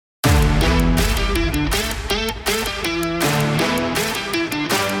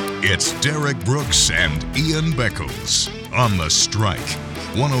It's Derrick Brooks and Ian Beckles on The Strike,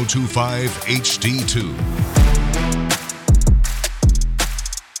 102.5 HD2.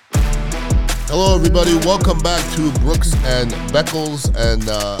 Hello, everybody. Welcome back to Brooks and Beckles. And,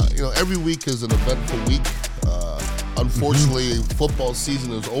 every week is an eventful week. Unfortunately, football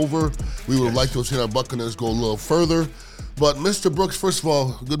season is over. We would like to have seen our Buccaneers go a little further. But, Mr. Brooks, first of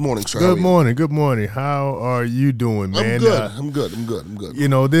all, good morning, sir. Good morning. How are you doing, man? I'm good. You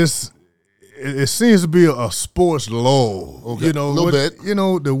know, it seems to be a sports lull. Okay. A little bit. You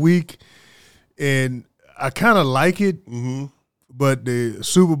know, the week, and I kind of like it. Mm-hmm. But the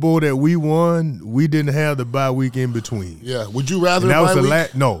Super Bowl that we won, we didn't have the bye week in between. Yeah. Would you rather? And that was the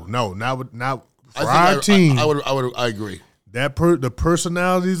not for our team. I agree. The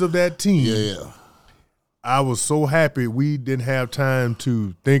personalities of that team. Yeah. I was so happy we didn't have time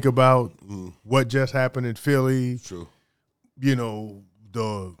to think about what just happened in Philly. True. You know,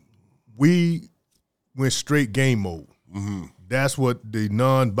 we went straight game mode. Mm-hmm. That's what the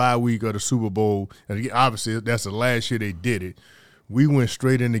non-bye week of the Super Bowl, and obviously that's the last year they did it. We went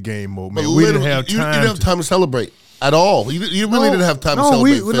straight into game mode, man. We didn't have time. You didn't have time to celebrate at all. You really didn't have time to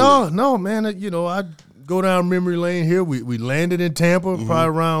celebrate. No, man. You know, I go down memory lane here. We landed in Tampa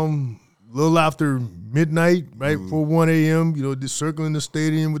probably around a little after midnight, right before 1 a.m., you know, just circling the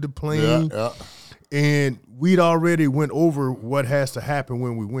stadium with the plane. Yeah. And we'd already went over what has to happen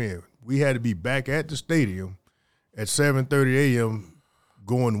when we win. We had to be back at the stadium at 7:30 a.m.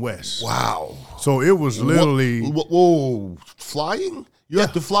 going west. Wow. So it was literally – Whoa, flying? You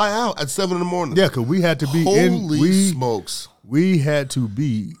have to fly out at 7 in the morning. Yeah, because we had to be Holy smokes. We had to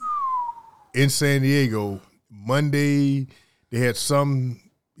be in San Diego Monday. They had some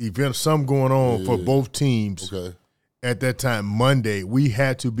going on for both teams. Okay. At that time, Monday, we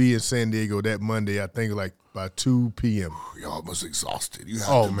had to be in San Diego that Monday, I think like by 2 p.m. Y'all was exhausted. You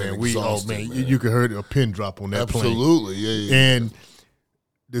had to be exhausted, man. You could hear a pin drop on that plane. Absolutely, yeah. And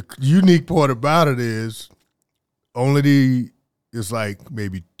the unique part about it is it's like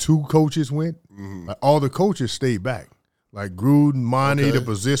maybe 2 coaches went. Mm-hmm. Like all the coaches stayed back. Like Gruden, Monty, the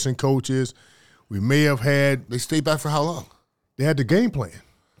position coaches. We may have had – They stayed back for how long? They had the game plan.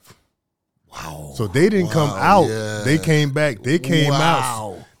 Wow. So they didn't come out. Yeah. They came back. They came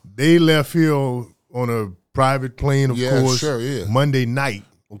out. They left here on a private plane, of course, sure, yeah. Monday night.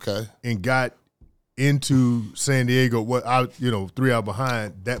 Okay. And got into San Diego, 3 hours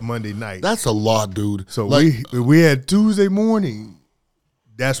behind that Monday night. That's a lot, dude. So we had Tuesday morning.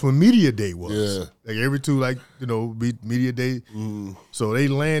 That's when media day was. Yeah. Like every media day. Mm. So they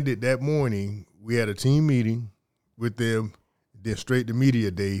landed that morning. We had a team meeting with them, then straight to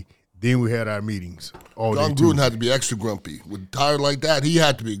media day. Then we had our meetings all day. John Gruden had to be extra grumpy. With tired like that, he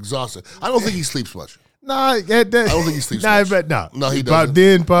had to be exhausted. I don't think he sleeps much. I don't think he sleeps much. No, he doesn't.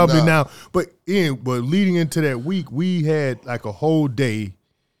 Then probably now. But leading into that week, we had like a whole day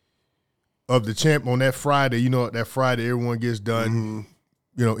of the champ on that Friday. You know, that Friday everyone gets done. Mm-hmm.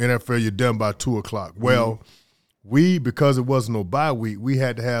 You know, NFL, you're done by 2:00. Well, because it wasn't no bye week, we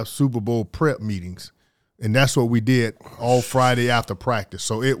had to have Super Bowl prep meetings. And that's what we did all Friday after practice.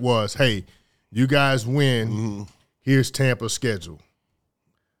 So it was, hey, you guys win. Mm-hmm. Here's Tampa's schedule.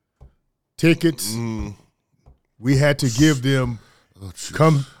 Tickets. Mm. We had to give them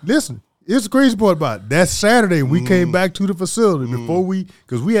come. Listen, here's the crazy part about it. That Saturday, we came back to the facility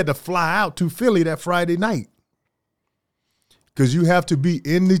because we had to fly out to Philly that Friday night. Because you have to be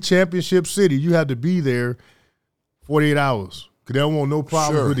in the championship city. You have to be there 48 hours. Because they don't want no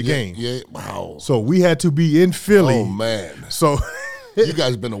problems with the game. Yeah, wow. So we had to be in Philly. Oh, man. So you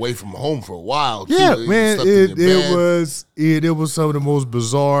guys been away from home for a while, too. Yeah, man. It was some of the most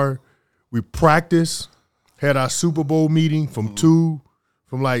bizarre. We practiced, had our Super Bowl meeting from 2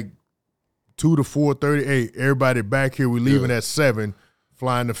 to 4:30. Hey, everybody back here. We're leaving at 7,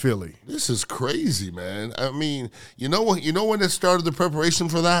 flying to Philly. This is crazy, man. I mean, you know when it started the preparation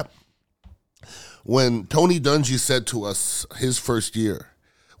for that? When Tony Dungy said to us his first year,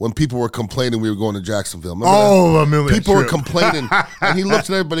 when people were complaining we were going to Jacksonville. I remember that. People were complaining, and he looked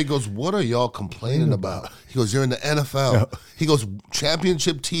at everybody and goes, what are y'all complaining about? He goes, you're in the NFL. Yeah. He goes,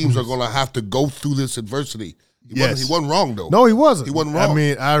 championship teams are going to have to go through this adversity. He wasn't wrong, though. No, he wasn't. He wasn't wrong. I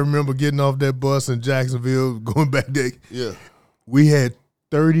mean, I remember getting off that bus in Jacksonville, going back there. Yeah. We had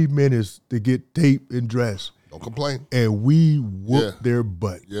 30 minutes to get taped and dressed. Don't complain. And we whooped their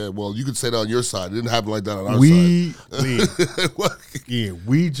butt. Yeah, well, you could say that on your side. It didn't happen like that on our side.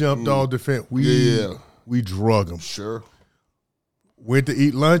 We jumped off the fence. We drug them. Sure. Went to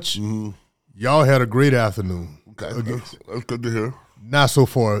eat lunch. Mm-hmm. Y'all had a great afternoon. Okay. That's good to hear. Not so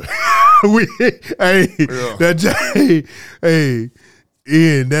far.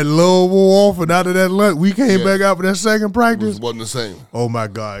 Ian, that low wore off, and out of that lunch, we came back out for that second practice. It wasn't the same. Oh my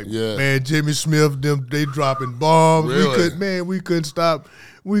God. Yeah. Man, Jimmy Smith, they dropping bombs. Really? We couldn't stop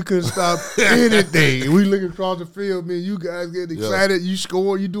anything. We look across the field, man, you guys getting excited, you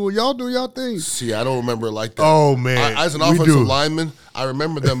score, y'all do y'all thing. See, I don't remember it like that. Oh man. As an offensive lineman, I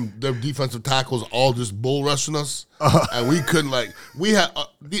remember their defensive tackles all just bull rushing us. And we couldn't we had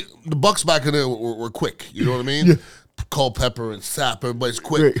the Bucs back in there were quick, you know what I mean? Yeah. Culpepper and Sapp, everybody's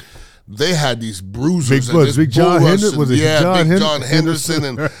quick. Great. They had these bruisers Big John Henderson, was it? Yeah, Big John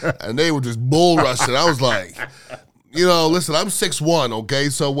Henderson, and they were just bull rushing. I was like, listen, I'm 6'1", okay?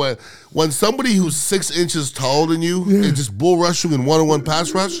 So when somebody who's 6 inches taller than you is just bull rushing in one-on-one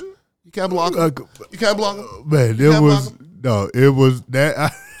pass rush, you can't block them. You can't block them. Man, it was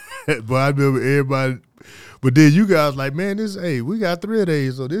that. But I remember everybody. But then you guys like, man, we got 3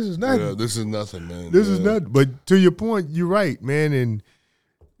 days, so this is nothing. Yeah, this is nothing, man. This is nothing. But to your point, you're right, man. And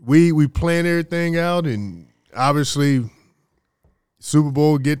we plan everything out, and obviously Super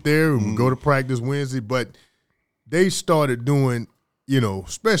Bowl get there and go to practice Wednesday. But they started doing,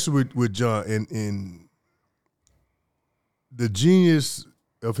 especially with John and the genius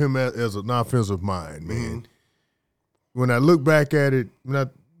of him as an offensive mind, man. When I look back at it,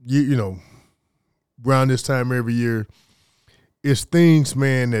 around this time every year, it's things,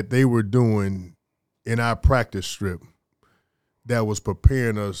 man, that they were doing in our practice strip that was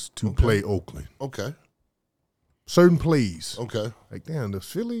preparing us to play Oakland. Okay. Certain plays. Okay. Like, damn, does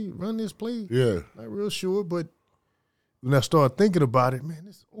Philly run this play? Yeah. Not real sure, but when I started thinking about it, man,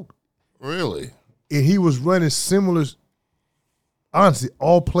 this Oakland. Really? And he was running similar, honestly,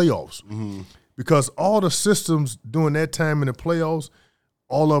 all playoffs. Because all the systems during that time in the playoffs,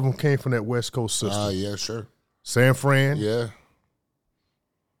 all of them came from that West Coast system. Yeah, sure. San Fran. Yeah.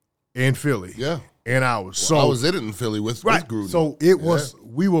 And Philly. Yeah. And ours. Well, so I was in it in Philly with Gruden. So it was,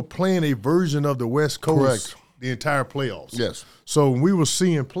 we were playing a version of the West Coast the entire playoffs. Yes. So when we were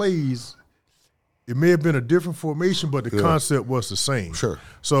seeing plays, it may have been a different formation, but the concept was the same. Sure.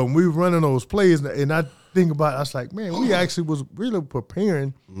 So when we were running those plays, and I think about it, I was like, man, we actually was really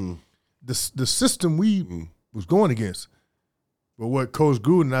preparing the system we was going against. But what Coach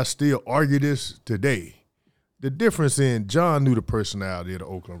Gruden and I still argue this today, the difference in John knew the personality of the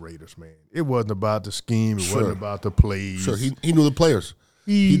Oakland Raiders, man. It wasn't about the scheme. It wasn't about the plays. Sure, he knew the players.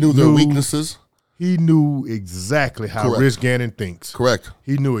 He knew their weaknesses. He knew exactly how Rich Gannon thinks. Correct.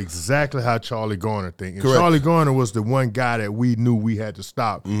 He knew exactly how Charlie Garner thinks. And Correct. Charlie Garner was the one guy that we knew we had to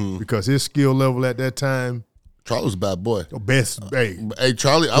stop because his skill level at that time. Charlie was a bad boy. Hey,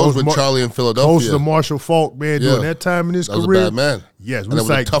 Charlie, I was with Charlie in Philadelphia. Close to Marshall Falk, man, during that time in his career. That was a bad man. Yes, we was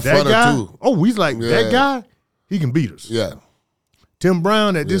like, a tough that runner guy? too. Oh, we like, that guy, he can beat us. Yeah. Tim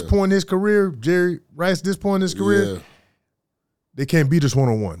Brown, at this point in his career, Jerry Rice, at this point in his career, they can't beat us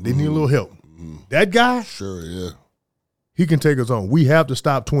one-on-one. They need a little help. That guy, sure, yeah, he can take us on. We have to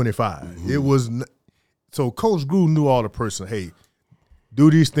stop 25. It was so Coach Gruden knew all the person. Hey,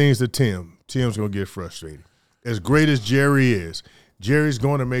 do these things to Tim. Tim's gonna get frustrated. As great as Jerry is, Jerry's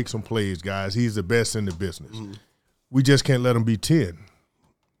going to make some plays, guys. He's the best in the business. We just can't let him be 10.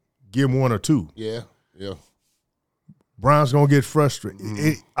 Give him 1 or 2. Yeah. Brown's gonna get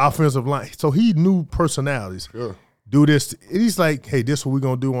frustrated. Offensive line. So he knew personalities. Sure. Do this. And he's like, hey, this is what we're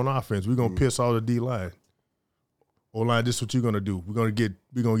going to do on offense. We're going to piss all the D-line. O-line, this is what you're going to do. We're going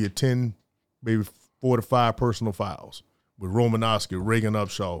to get 10, maybe 4 to 5 personal fouls with Romanowski, Reagan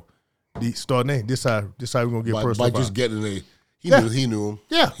Upshaw. This how we're going to get personal fouls. By just getting he knew him.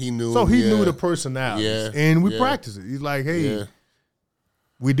 Yeah. He knew so him. He knew the personalities. Yeah. And we practiced it. He's like, hey,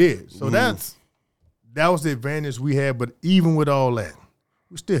 we did. So that was the advantage we had. But even with all that,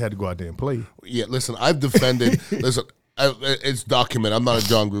 we still had to go out there and play. Yeah, listen, I've defended. It's documented. I'm not a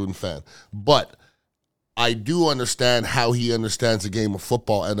John Gruden fan, but I do understand how he understands the game of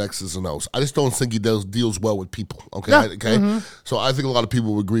football and X's and O's. I just don't think he deals well with people. Okay, So I think a lot of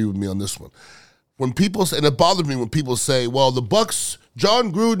people would agree with me on this one. When people say, and it bothered me when people say, "Well, the Bucs,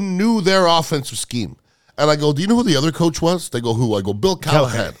 John Gruden knew their offensive scheme," and I go, "Do you know who the other coach was?" They go, "Who?" I go, "Bill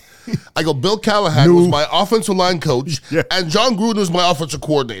Callahan." I go, Bill Callahan was my offensive line coach, and John Gruden was my offensive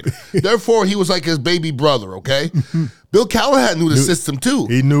coordinator. Therefore, he was like his baby brother, okay? Bill Callahan knew the system, too.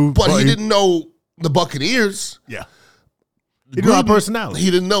 He knew. But he didn't know the Buccaneers. Yeah. He knew our personality. He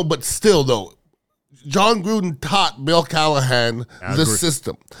didn't know, but still, though, John Gruden taught Bill Callahan the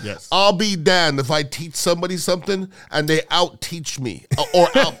system. Yes. I'll be damned if I teach somebody something and they out-teach me or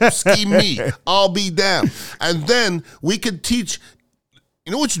out-scheme me. I'll be damned. And then we could teach...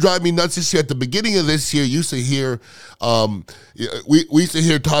 You know what's driving me nuts this year? At the beginning of this year, you used to hear, we used to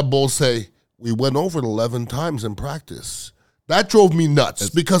hear Todd Bowles say, "We went over it 11 times in practice. That drove me nuts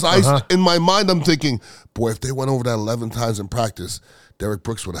because in my mind, I'm thinking, boy, if they went over that 11 times in practice, Derrick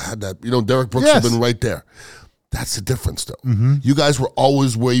Brooks would have had that. Derrick Brooks would have been right there. That's the difference, though. Mm-hmm. You guys were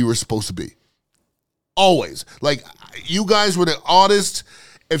always where you were supposed to be. Always. Like, you guys were the oddest.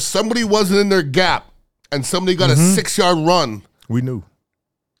 If somebody wasn't in their gap and somebody got a 6-yard run, we knew.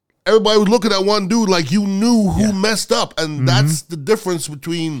 Everybody was looking at one dude like you knew who messed up. And that's the difference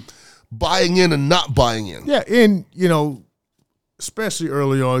between buying in and not buying in. Yeah, and, especially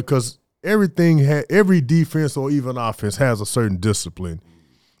early on, because every defense or even offense has a certain discipline.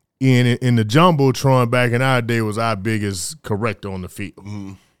 And in the Jumbotron back in our day was our biggest corrector on the field.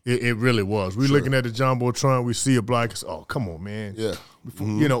 Mm-hmm. It really was. We're looking at the Jumbotron, we see a block, oh, come on, man. Yeah.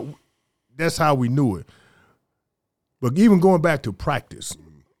 That's how we knew it. But even going back to practice,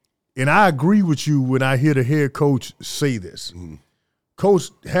 and I agree with you when I hear the head coach say this. Mm-hmm. Coach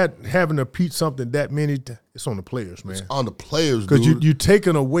having to repeat something that many it's on the players, man. It's on the players, because you're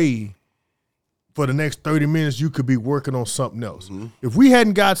taking away for the next 30 minutes. You could be working on something else. Mm-hmm. If we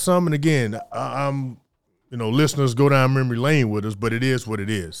hadn't got some, and again, listeners go down memory lane with us, but it is what it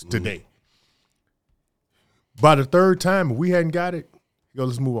is today. By the third time, if we hadn't got it,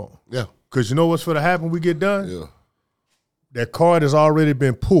 let's move on. Yeah, because you know what's going to happen when we get done? Yeah, that card has already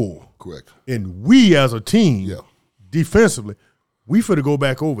been pulled. Correct. And we as a team, defensively, we for to go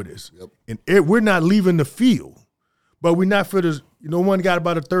back over this. Yep. And we're not leaving the field. But we're not for this, one got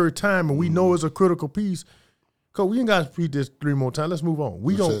about a third time, and we know it's a critical piece. Because we ain't got to repeat this 3 more times. Let's move on.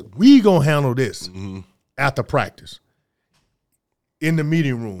 We gonna handle this after practice in the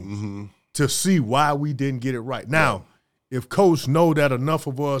meeting room to see why we didn't get it right. Now, if coach know that enough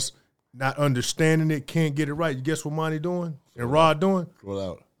of us not understanding it can't get it right, you guess what Monty doing and Rod doing? Throw it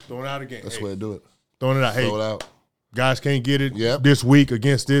out. Throwing it out again. That's the way to do it. Throwing it out. Throw it out. Guys can't get it this week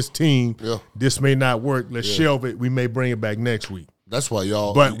against this team. Yeah. This may not work. Let's shelve it. We may bring it back next week. That's why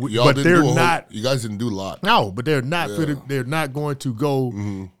y'all. But they're not. You guys didn't do a lot. No, but they're not. They're not going to go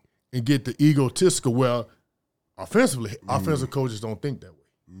and get the egotistical. Well, offensively, offensive coaches don't think that way.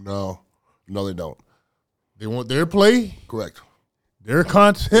 No, they don't. They want their play. Correct. Their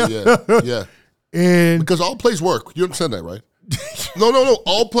concept. Yeah. And because all plays work. You understand that, right? No.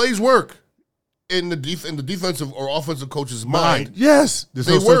 All plays work. In the defensive or offensive coach's mind, yes, there's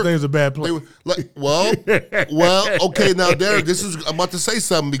no such thing as a bad play. Well, okay. Now, Derrick, I'm about to say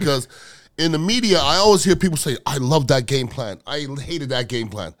something because in the media, I always hear people say, "I love that game plan. I hated that game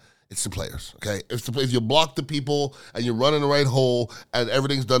plan." It's the players, okay? If you block the people and you run in the right hole and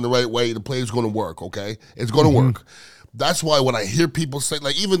everything's done the right way, the play's going to work, okay? It's going to work. That's why when I hear people say,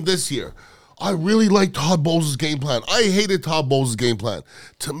 like even this year, I really like Todd Bowles' game plan. I hated Todd Bowles' game plan.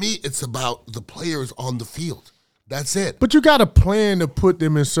 To me, it's about the players on the field. That's it. But you got a plan to put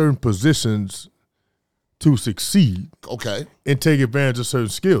them in certain positions to succeed. Okay. And take advantage of certain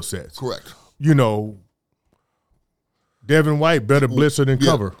skill sets. Correct. Devin White better blitzer than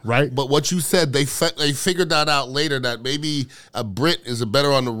cover, right? But what you said, they figured that out later that maybe a Brit is a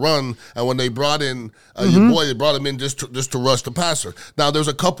better on the run, and when they brought in your boy, they brought him in just to rush the passer. Now there's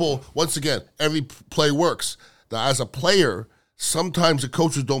a couple. Once again, every play works. Now, as a player, sometimes the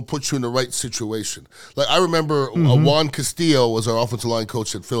coaches don't put you in the right situation. Like I remember Juan Castillo was our offensive line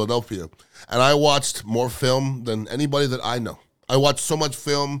coach at Philadelphia, and I watched more film than anybody that I know. I watched so much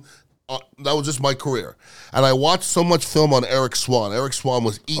film. That was just my career. And I watched so much film on Eric Swan. Eric Swan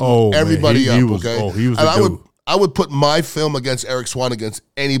was eating everybody up, okay? He was I would put my film against Eric Swan against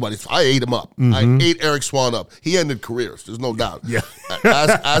anybody. I ate him up. I ate Eric Swan up. He ended careers. There's no doubt. Yeah.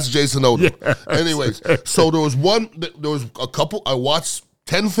 Ask Jason Odom. Yeah. Anyways, so there was a couple. I watched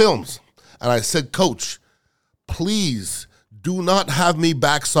 10 films, and I said, Coach, please do not have me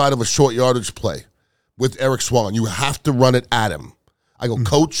backside of a short yardage play with Eric Swan. You have to run it at him. I go,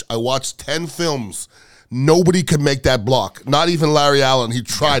 Coach, I watched 10 films. Nobody can make that block. Not even Larry Allen. He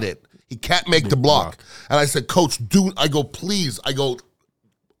tried it. He can't make the block. And I said, Coach, please.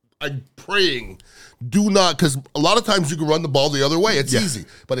 I'm praying. Do not, because a lot of times you can run the ball the other way. It's easy.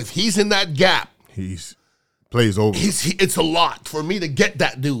 But if he's in that gap. Plays over. It's a lot for me to get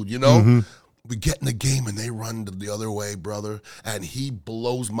that dude, We get in the game and they run the other way, brother, and he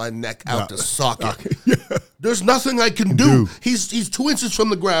blows my neck out the socket. There's nothing I can do. He's 2 inches from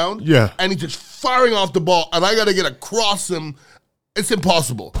the ground, and he's just firing off the ball, and I got to get across him. It's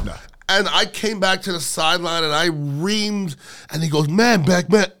impossible. And I came back to the sideline, and I reamed, and he goes, man, Beck,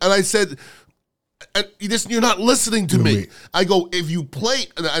 man. And I said, you're not listening to me. I go, if you play,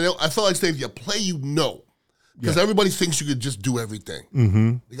 and I felt like saying, if you play, you know. Because everybody thinks you could just do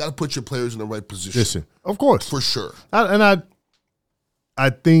everything. You got to put your players in the right position. Listen, of course. For sure. I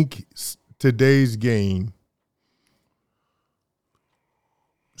think today's game,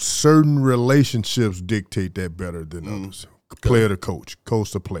 certain relationships dictate that better than others. Player to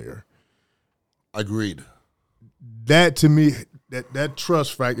coach to player. Agreed. That to me, that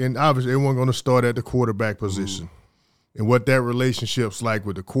trust factor, and obviously everyone's going to start at the quarterback position. And what that relationship's like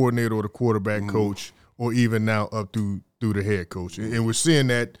with the coordinator or the quarterback coach, or even now up through the head coach. And we're seeing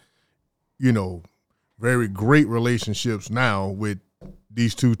that, very great relationships now with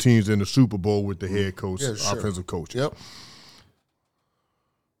these two teams in the Super Bowl with the head coach, offensive coach. Yep.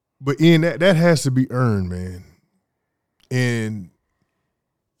 But Ian, that has to be earned, man. And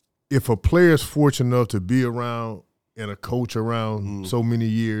if a player is fortunate enough to be around and a coach around so many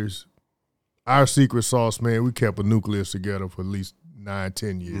years, our secret sauce, man, we kept a nucleus together for at least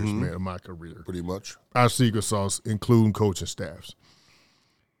 9-10 years, man, of my career. Pretty much. Our secret sauce, including coaching staffs.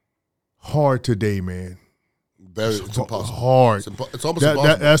 Hard today, man. It's impossible. Hard. It's almost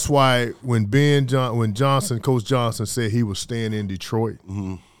impossible. That's why when Coach Johnson said he was staying in Detroit,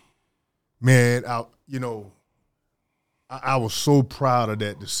 man, I was so proud of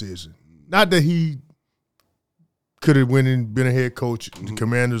that decision. Not that he could have went and been a head coach at the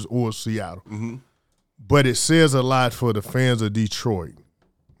Commanders or Seattle, but it says a lot for the fans of Detroit,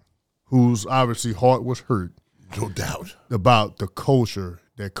 whose obviously heart was hurt, no doubt, about the culture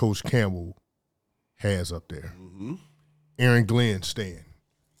that Coach Campbell has up there. Aaron Glenn staying.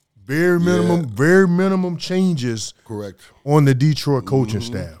 Very minimum changes. Correct. On the Detroit coaching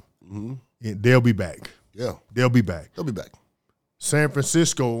staff. They'll be back. Yeah. They'll be back. They'll be back. San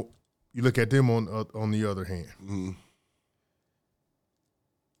Francisco, you look at them on the other hand.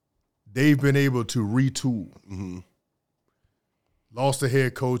 They've been able to retool. Lost the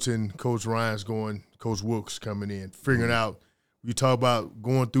head coach, and Coach Ryan's going, Coach Wilkes coming in, figuring out. You talk about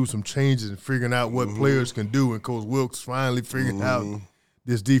going through some changes and figuring out what players can do, and Coach Wilkes finally figured out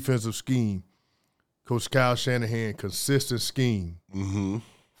this defensive scheme. Coach Kyle Shanahan, consistent scheme,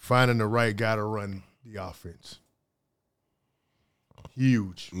 finding the right guy to run the offense.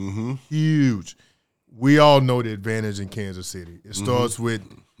 Huge. Huge. We all know the advantage in Kansas City. It starts with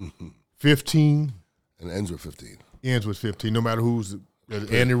 15. And ends with 15. Ends with 15, no matter who's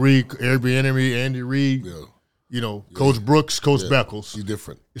Andy Reid, Andy Reid. Yeah. Coach Brooks, Coach Beckles. He's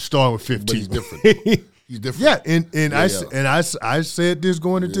different. It's starting with 15. But he's different. He's different. Yeah, I said this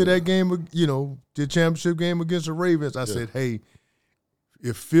going into that game, the championship game against the Ravens. I said, hey,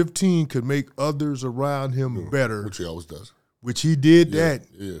 if 15 could make others around him better, which he always does, which he did then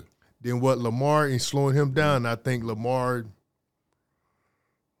what Lamar and slowing him down. I think Lamar.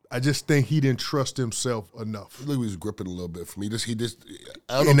 I just think he didn't trust himself enough. I think he was gripping a little bit for me. He just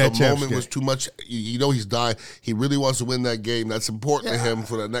I don't know if the moment was too much. He's dying. He really wants to win that game. That's important to him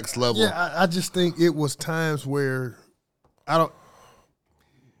for the next level. Yeah, I just think it was times where I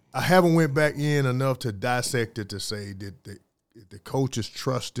haven't went back in enough to dissect it to say did the coaches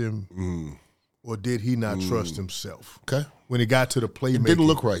trust him or did he not trust himself? Okay. When it got to the playmaking. It didn't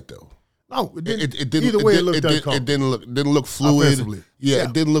look right though. No, it didn't. It didn't. Either way, it looked uncomfortable. It didn't look fluid. Offensively. Yeah,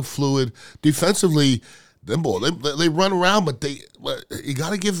 it didn't look fluid. Defensively, them boys, they run around, but you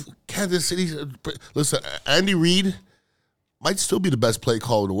got to give Kansas City. Listen, Andy Reid might still be the best play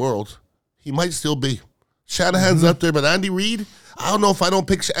caller in the world. He might still be. Shanahan's up there, but Andy Reid, I don't know if I don't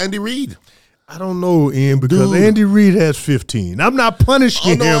pick Andy Reid. I don't know, Ian, because Andy Reid has 15. I'm not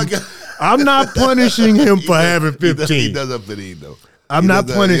punishing him. I'm not punishing him for having 15. He does have 15, though. I'm not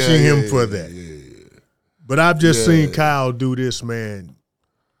punishing him for that. But I've just seen Kyle do this, man,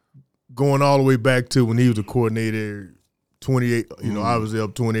 going all the way back to when he was a coordinator, 28, obviously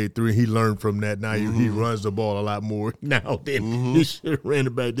up 28-3. He learned from that. Now he runs the ball a lot more now than he should have ran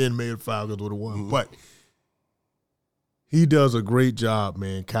it back then, made the Falcons would have won. But he does a great job,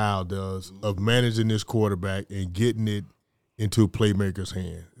 man, Kyle does, of managing this quarterback and getting it into playmakers'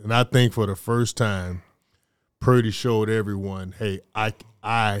 hands. And I think for the first time, Purdy showed everyone, hey, I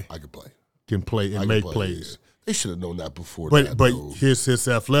can play and make plays. Yeah. They should have known that before. But his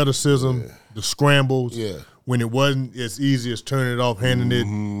athleticism, the scrambles, when it wasn't as easy as turning it off, handing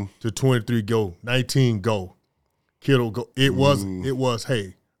it to 23, go, 19, go, Kittle, go. It was,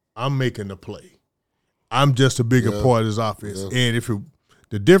 hey, I'm making the play. I'm just a bigger part of his offense. And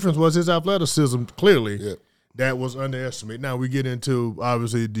the difference was his athleticism, clearly. Yeah. That was underestimated. Now we get into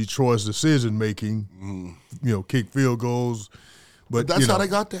obviously Detroit's decision making, kick field goals, but that's how they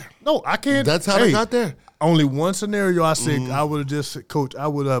got there. No, I can't. That's how they got there. Only one scenario I said I would have just coach. I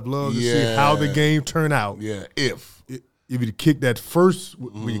would have loved to see how the game turned out. Yeah, if you kicked that first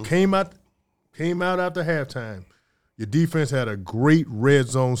when you came out after halftime, your defense had a great red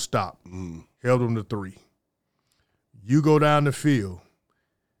zone stop, held them to 3. You go down the field.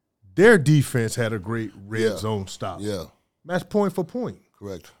 Their defense had a great red zone stop. Yeah. That's point for point.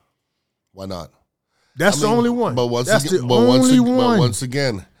 Correct. Why not? That's the only one. But once That's again, the only one. But once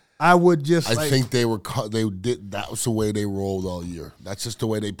again, I would just. I think they did. That was the way they rolled all year. That's just the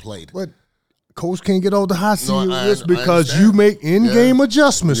way they played. But coach can't get off the hot seat I because you make in-game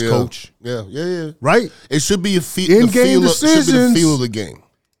adjustments, coach. Yeah. Right? It should be in-game decisions. Should be the feel of the game.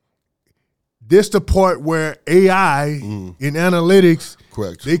 This the part where AI in analytics,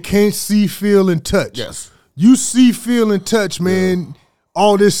 correct, they can't see, feel, and touch. Yes. You see, feel, and touch, man. Yeah.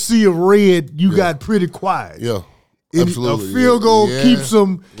 All this sea of red, you got pretty quiet. Yeah, absolutely. A field goal keeps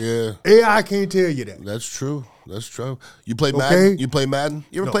them. Yeah. AI can't tell you that. That's true. You play Madden? You play Madden?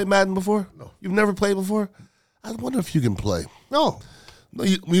 You ever played Madden before? No. You've never played before? I wonder if you can play. No,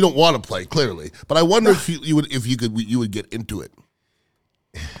 you don't want to play, clearly. But I wonder if you would get into it.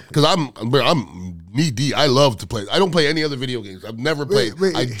 Because I'm knee deep. I love to play. I don't play any other video games. I've never played.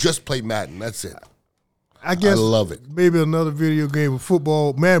 I just play Madden. That's it. I guess I love it. Maybe another video game of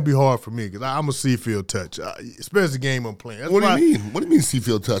football. Man, be hard for me because I'm a see-field touch, especially the game I'm playing. What do you mean? What do you mean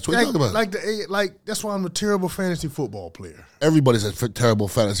see-field touch? What are you talking about? That's why I'm a terrible fantasy football player. Everybody's a terrible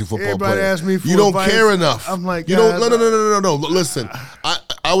fantasy football player. Everybody asks me for you don't advice. care enough. I'm like, you don't. No. Listen,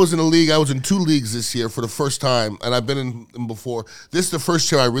 I was in a league. I was in 2 leagues this year for the first time, and I've been in them before. This is the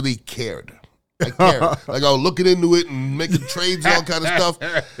first year I really cared. I cared. Like I was looking into it and making trades and all kind of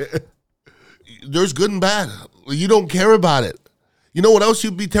stuff. There's good and bad. You don't care about it. You know what else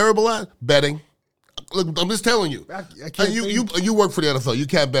you'd be terrible at? Betting. Look, I'm just telling you. You work for the NFL. You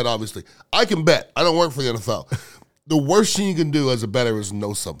can't bet, obviously. I can bet. I don't work for the NFL. The worst thing you can do as a bettor is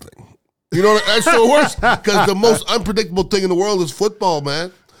know something. You know, that's the worst. Because the most unpredictable thing in the world is football,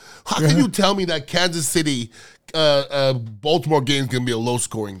 man. How can you tell me that Kansas City, Baltimore game is going to be a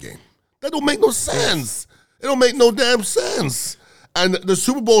low-scoring game? That don't make no sense. It don't make no damn sense. And the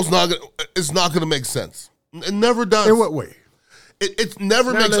Super Bowl is not going to make sense. It never does. In what way? It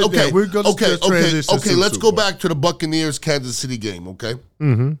never makes sense. Okay. Let's go back to the Buccaneers Kansas City game. Okay.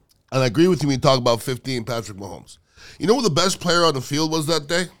 Mm-hmm. And I agree with you when you talk about 15 Patrick Mahomes. You know who the best player on the field was that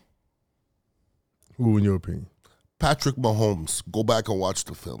day? Who, in your opinion? Patrick Mahomes. Go back and watch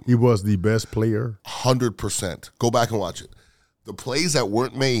the film. He was the best player. 100%. Go back and watch it. The plays that were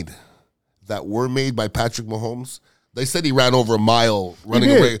made by Patrick Mahomes. They said he ran over a mile running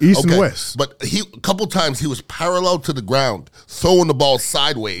away. East and west. But a couple times he was parallel to the ground, throwing the ball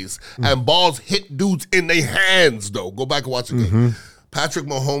sideways, and balls hit dudes in their hands, though. Go back and watch the game. Patrick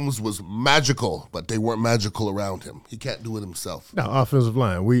Mahomes was magical, but they weren't magical around him. He can't do it himself. No, offensive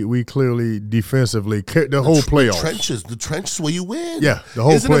line. We clearly defensively the whole playoff. The trenches where you win. Yeah, the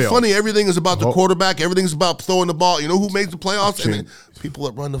whole Isn't playoff. it funny? Everything is about the quarterback. Everything's about throwing the ball. You know who made the playoffs? And people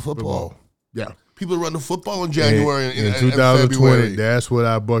that run the football. Yeah. People run the football in January in 2020, and February. That's what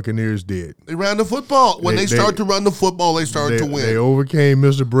our Buccaneers did. They ran the football. When they started to run the football, they started to win. They overcame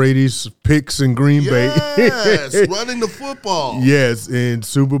Mr. Brady's picks in Green Bay. Yes, running the football. Yes, in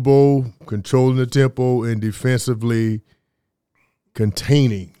Super Bowl, controlling the tempo and defensively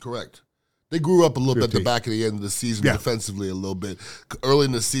containing. Correct. They grew up a little bit at the back of the end of the season, defensively a little bit. Early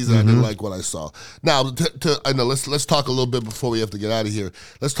in the season, I didn't like what I saw. Now, I know. Let's talk a little bit before we have to get out of here.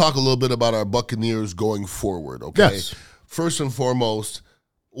 Let's talk a little bit about our Buccaneers going forward. Okay. Yes. First and foremost,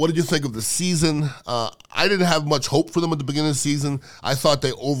 what did you think of the season? I didn't have much hope for them at the beginning of the season. I thought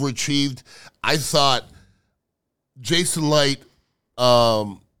they overachieved. I thought Jason Light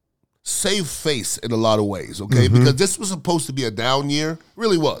saved face in a lot of ways, okay? Because this was supposed to be a down year.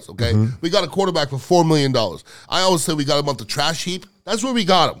 Really was, okay? We got a quarterback for $4 million. I always say we got him off the trash heap. That's where we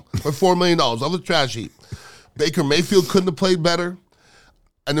got him, for $4 million, off the trash heap. Baker Mayfield couldn't have played better.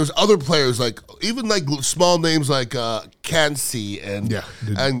 And there's other players, even small names like Kancey and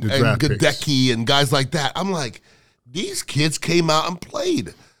Gadecki and guys like that. I'm like, these kids came out and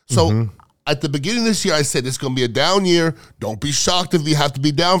played. So at the beginning of this year, I said it's going to be a down year. Don't be shocked if you have to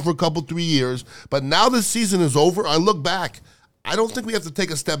be down for a couple, 3 years. But now the season is over. I look back. I don't think we have to take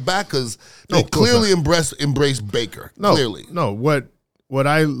a step back because they clearly embraced Baker. Clearly. No, what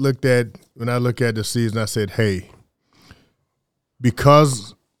I looked at when I look at the season, I said, hey,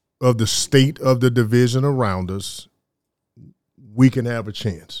 because of the state of the division around us, we can have a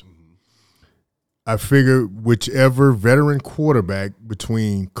chance. I figure whichever veteran quarterback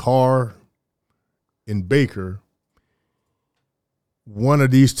between Carr and Baker, one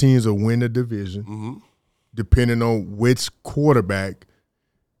of these teams will win the division, depending on which quarterback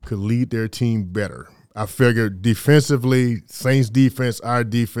could lead their team better. I figure defensively, Saints defense, our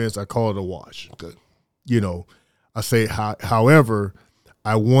defense, I call it a wash. Good. I say, however,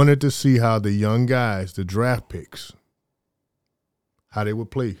 I wanted to see how the young guys, the draft picks, how they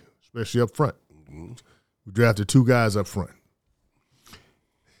would play, especially up front. We drafted 2 guys up front.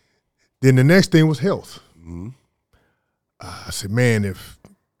 Then the next thing was health. I said, man, if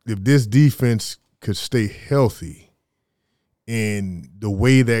this defense could stay healthy and the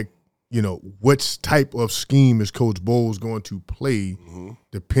way that, which type of scheme is Coach Bowles going to play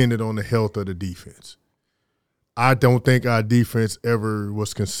depended on the health of the defense. I don't think our defense ever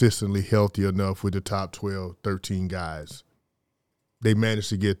was consistently healthy enough with the top 12, 13 guys. They managed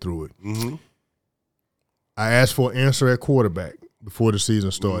to get through it. I asked for an answer at quarterback before the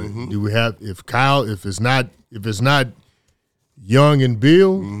season started. Do we have if it's not Young and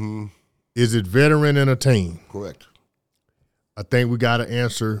Bill, is it veteran and a team? Correct. I think we got to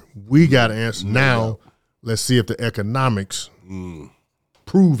answer. We got to answer now. Let's see if the economics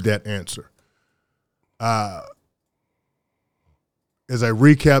prove that answer. As I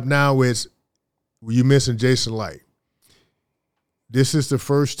recap now, you mentioned Jason Light. This is the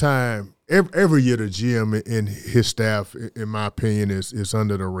first time every year the GM and his staff, in my opinion, is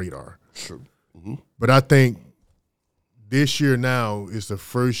under the radar. Sure. But I think this year now is the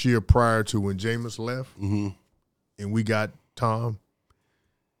first year prior to when Jameis left and we got Tom,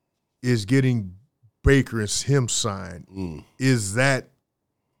 is getting Baker and him signed. Is that,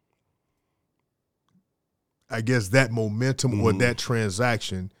 I guess, that momentum or that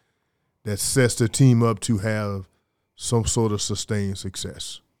transaction that sets the team up to have some sort of sustained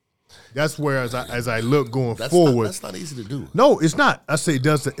success? That's where, as I look going forward. That's not easy to do. No, it's not. I say,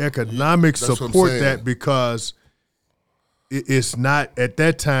 does the economics support that? Because it's not, at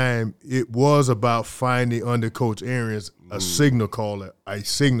that time, it was about finding under Coach Arians a signal caller, a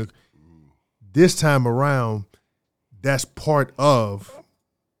signal. This time around, that's part of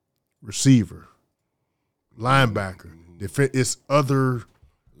receiver, linebacker. It's other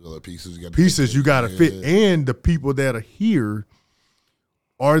pieces you got to fit. And the people that are here,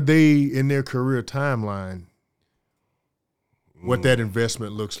 are they in their career timeline what that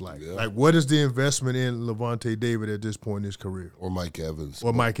investment looks like? Yeah. Like, what is the investment in Levante David at this point in his career? Or Mike Evans.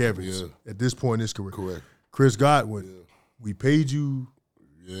 At this point in his career. Correct. Chris Godwin, we paid you.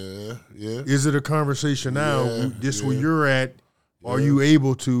 Yeah. Is it a conversation now? Where you're at. Are you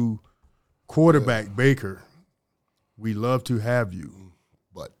able to quarterback Baker? We love to have you.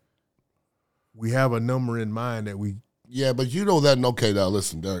 But we have a number in mind that we. Yeah, but you know that. Okay, now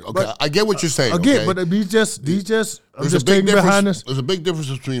listen, Derrick. Okay, I get what you're saying. Again, okay? but these just. I'm just taking behind us. There's a big difference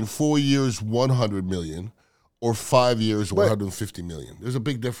between 4 years, $100 million, or 5 years, $150 million. There's a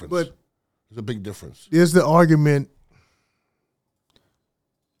big difference. But there's a big difference. Is the argument?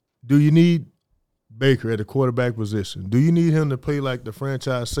 Do you need Baker at the quarterback position? Do you need him to play like the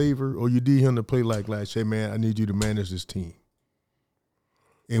franchise saver, or you need him to play like, hey, man, I need you to manage this team?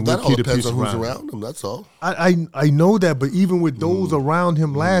 And that all depends on who's around him. That's all. I know that, but even with those around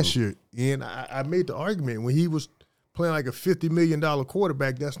him last year, and I made the argument when he was playing like a $50 million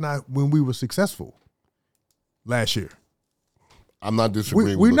quarterback, that's not when we were successful last year. I'm not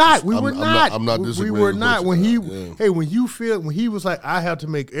disagreeing. We were not. I'm not disagreeing. We were not. When he when he was like, I have to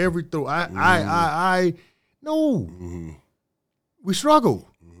make every throw. No. We struggled.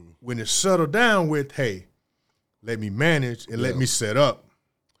 When it settled down with, hey, let me manage and let me set up.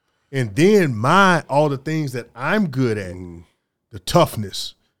 And then all the things that I'm good at, the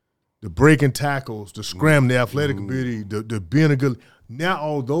toughness, the breaking tackles, the scram, the athletic ability, the being a good. Now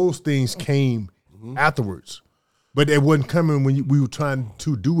all those things came afterwards, but it wasn't coming when we were trying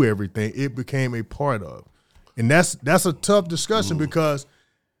to do everything. It became a part of, and that's a tough discussion because,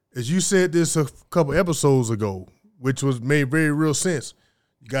 as you said this a couple episodes ago, which was made very real sense.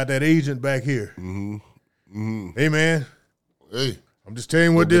 You got that agent back here. Hey man. Hey. I'm just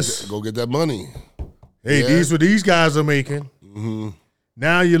telling you what go get that money. Hey, these what these guys are making.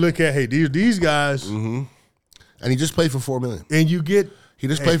 Now you look at these guys, and he just played for $4 million. And you get he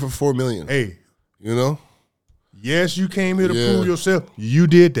just played for $4 million. Hey, you know, yes, you came here to prove yourself. You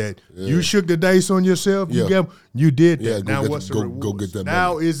did that. You shook the dice on yourself. You did that. Yeah, now what's the reward? Go get that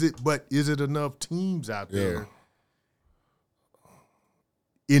now money. is it enough teams out there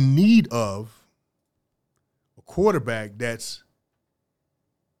in need of a quarterback that's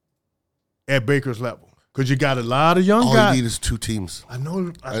at Baker's level? Because you got a lot of young guys. All you need is 2 teams. I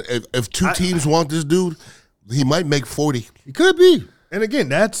know. If 2 teams want this dude, he might make 40. He could be. And again,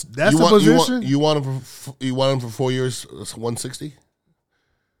 that's a position. You want him for 4 years, 160?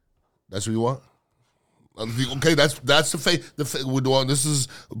 That's what you want? Okay, that's the face. This is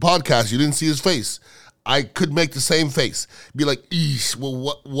a podcast. You didn't see his face. I could make the same face. Be like, eesh,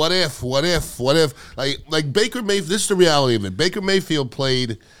 well, what if? Like Baker Mayfield, this is the reality of it. Baker Mayfield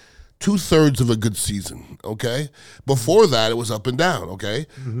played 2/3 of a good season, okay? Before that, it was up and down, okay?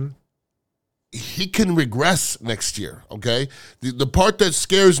 he can regress next year, okay? The part that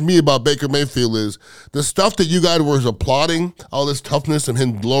scares me about Baker Mayfield is the stuff that you guys were applauding, all this toughness and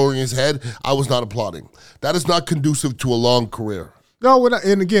him lowering his head, I was not applauding. That is not conducive to a long career. No,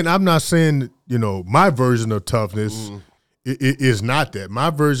 and again, I'm not saying, my version of toughness is not that. My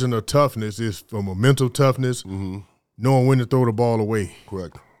version of toughness is from a mental toughness, knowing when to throw the ball away.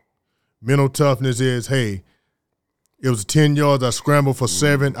 Correct. Mental toughness is, hey, it was 10 yards, I scrambled for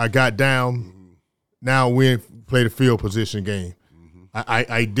 7, I got down. Now we play the field position game.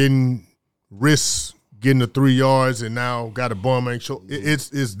 I didn't risk getting the 3 yards and now got a bum ankle. It's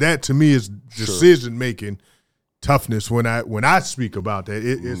that to me is decision making toughness. When I speak about that,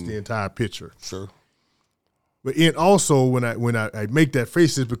 it's the entire picture. Sure. But also when I make that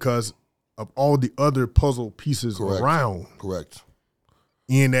face is because of all the other puzzle pieces around. Correct.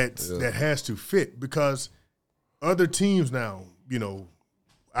 And that has to fit because other teams now,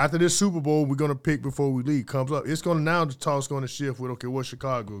 after this Super Bowl, we're going to pick before we leave comes up. It's going to now the talk's going to shift with, okay, what's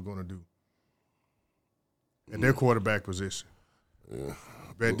Chicago going to do at their quarterback position? Yeah.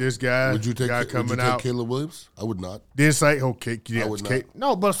 Bet this guy, would you take coming out. Caleb Williams? I would not. Then say, okay, yeah, I would not.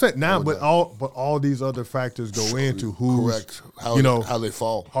 No, but I'm saying now, but all these other factors go into who's correct. How they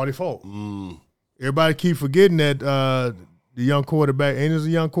fall. How they fall. Everybody keep forgetting that the young quarterback, ain't there a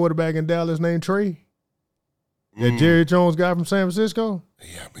young quarterback in Dallas named Trey? That Jerry Jones guy from San Francisco?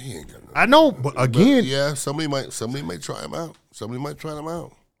 Yeah, but he ain't gonna. I know, but again. Yeah, somebody might try him out. Somebody might try him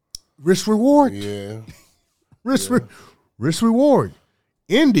out. Risk reward. Yeah. Risk reward.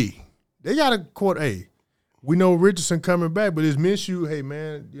 Indy, they got a court. Hey, we know Richardson coming back, but is Minshew, hey,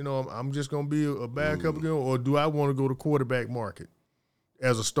 man, I'm just going to be a backup again, or do I want to go to quarterback market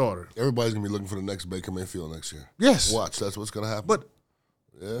as a starter? Everybody's going to be looking for the next Baker Mayfield next year. Yes. Watch, that's what's going to happen. But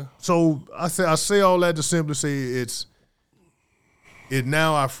yeah. So I say all that to simply say it's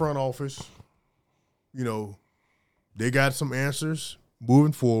now our front office. They got some answers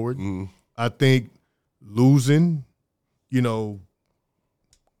moving forward. I think losing,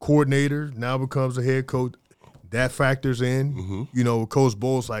 coordinator now becomes a head coach. That factors in. Coach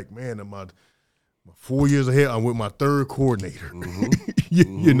Bowles like, man, my 4 years ahead, I'm with my third coordinator.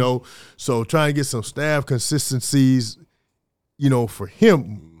 So trying to get some staff consistencies, for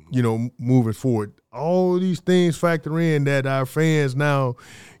him, moving forward. All these things factor in that our fans now,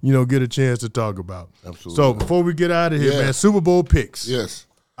 get a chance to talk about. Absolutely. So before we get out of here, man, Super Bowl picks. Yes.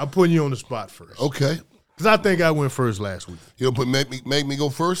 I'm putting you on the spot first. Okay. Because I think I went first last week. You'll make me go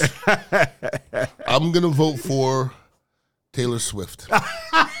first? I'm going to vote for Taylor Swift.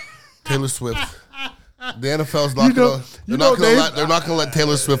 Taylor Swift. The NFL's not they're not gonna let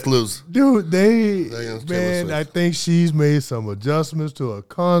Taylor Swift lose. Dude, I think she's made some adjustments to a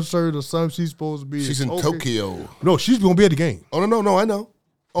concert or something. She's supposed to be. She's in Tokyo. No, she's gonna be at the game. Oh no, I know.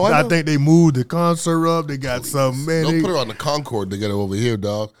 I think they moved the concert up. They got some man. Don't put her on the Concorde to get her over here,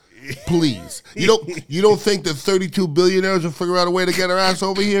 dog. Please, you don't think that 32 billionaires will figure out a way to get her ass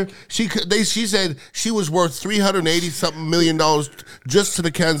over here? She said she was worth $380-something million just to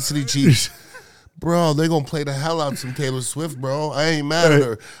the Kansas City Chiefs. Bro, they're going to play the hell out of some Taylor Swift, bro. I ain't mad at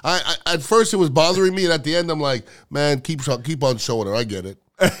her. I at first, it was bothering me, and at the end, I'm like, man, keep on showing her. I get it.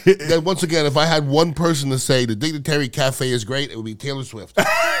 Then once again, if I had one person to say the Dignitary Cafe is great, it would be Taylor Swift. It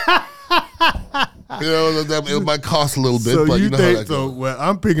might cost a little bit, so but you know think, how that goes. Well,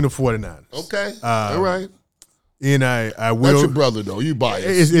 I'm picking the 49ers. Okay, all right. And I will. That's your brother, though. You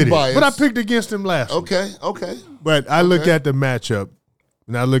biased. It is. But I picked against him last week. Okay. But I looked at the matchup,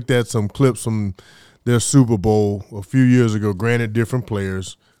 and I looked at some clips from their Super Bowl a few years ago. Granted, different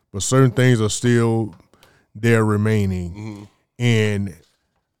players, but certain things are still there remaining. And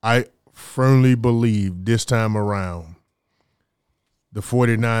I firmly believe this time around the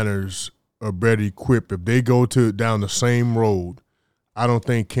 49ers are better equipped. If they go down the same road, I don't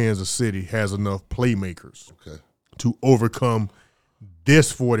think Kansas City has enough playmakers to overcome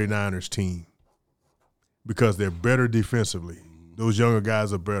this 49ers team because they're better defensively. Those younger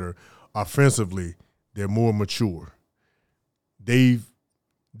guys are better. Offensively, they're more mature. They've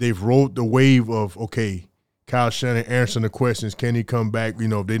rode the wave of, okay, Kyle Shanahan answering the questions, can he come back?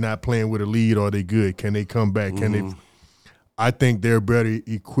 If they're not playing with a lead, are they good? Can they come back? Can they? I think they're better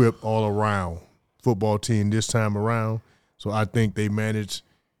equipped all around football team this time around. So I think they manage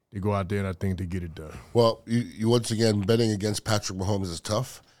to go out there and I think they get it done. Well, you once again, betting against Patrick Mahomes is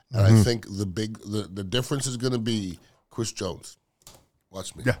tough. And I think the difference is going to be Chris Jones.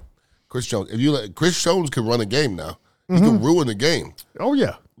 Watch me. Yeah. Chris Jones. Chris Jones can run a game now. He can ruin a game. Oh,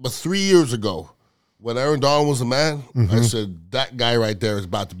 yeah. But 3 years ago, when Aaron Donald was the man, I said, that guy right there is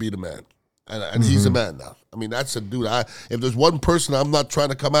about to be the man. And he's a man now. I mean, that's a dude. If there's one person I'm not trying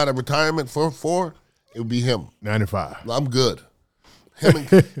to come out of retirement for, it would be him. 95. I'm good.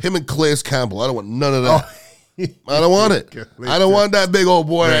 Him and Calais Campbell. I don't want none of that. I don't want it. I don't want that big old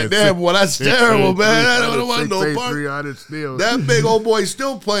boy right there, boy. That's terrible, man. I don't want no part. That big old boy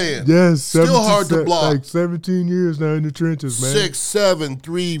still playing. Yes, still hard to block. Like 17 years now in the trenches, man. 6'7",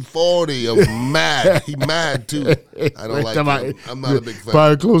 340. Mad. He mad too. I don't like him. I'm not a big fan.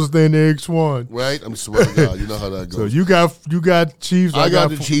 Probably closest thing to Eric Swan. Right? I'm swearing to God. You know how that goes. So you got Chiefs. I got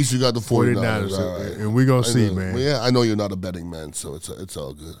the Chiefs. You got the 49ers. All right. And we're gonna see, man. Well, yeah, I know you're not a betting man, so it's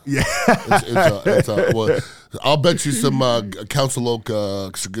all good. Yeah. Well, I'll bet you some Council Oak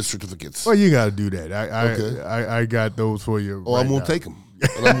certificates. Well, you got to do that. Okay. I got those for you. Oh, I'm going to take them.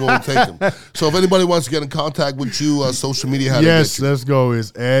 And I'm going to take them. So if anybody wants to get in contact with you, social media, how to get you? Let's go.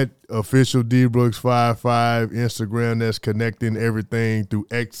 It's at official dbrooks55 Instagram. That's connecting everything through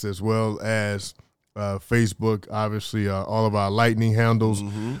X as well as Facebook. Obviously, all of our lightning handles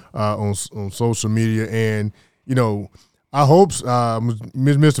on social media. And, I hope,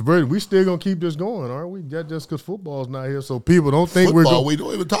 Mr. Virgin, we still going to keep this going, aren't we? Just because football's not here. So people don't think we're going. We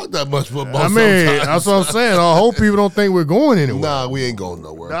don't even talk that much football sometimes. That's what I'm saying. I hope people don't think we're going anywhere. Nah, we ain't going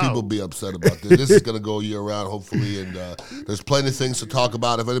nowhere. No. People be upset about this. This is going to go year-round, hopefully, and there's plenty of things to talk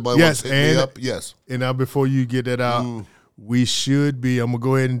about. If anybody wants to hit me up, yes. And now before you get that out, we should be, I'm going to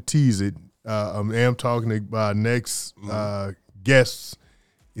go ahead and tease it. I am talking about our next guest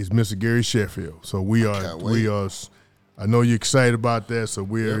is Mr. Gary Sheffield. So we are. I know you're excited about that, so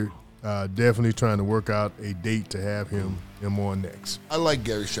we're definitely trying to work out a date to have him on next. I like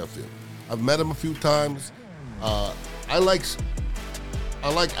Gary Sheffield. I've met him a few times. I like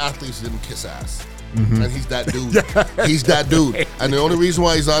athletes who didn't kiss ass. And he's that dude. He's that dude. And the only reason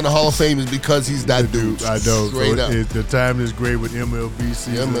why he's on the Hall of Fame is because he's that dude. I know. Straight up. The time is great with MLB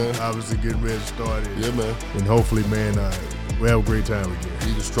season. Yeah, man. Obviously getting ready to start. Yeah, man. And hopefully, man, we'll have a great time again.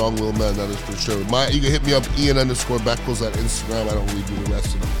 He's a strong-willed man, that is for sure. You can hit me up, Ian_Beckles at Instagram. I don't really do the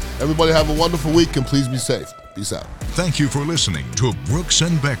rest of them. Everybody have a wonderful week, and please be safe. Peace out. Thank you for listening to Brooks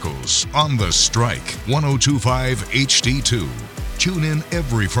and Beckles on The Strike, 102.5 HD2. Tune in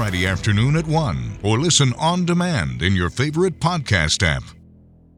every Friday afternoon at 1 or listen on demand in your favorite podcast app.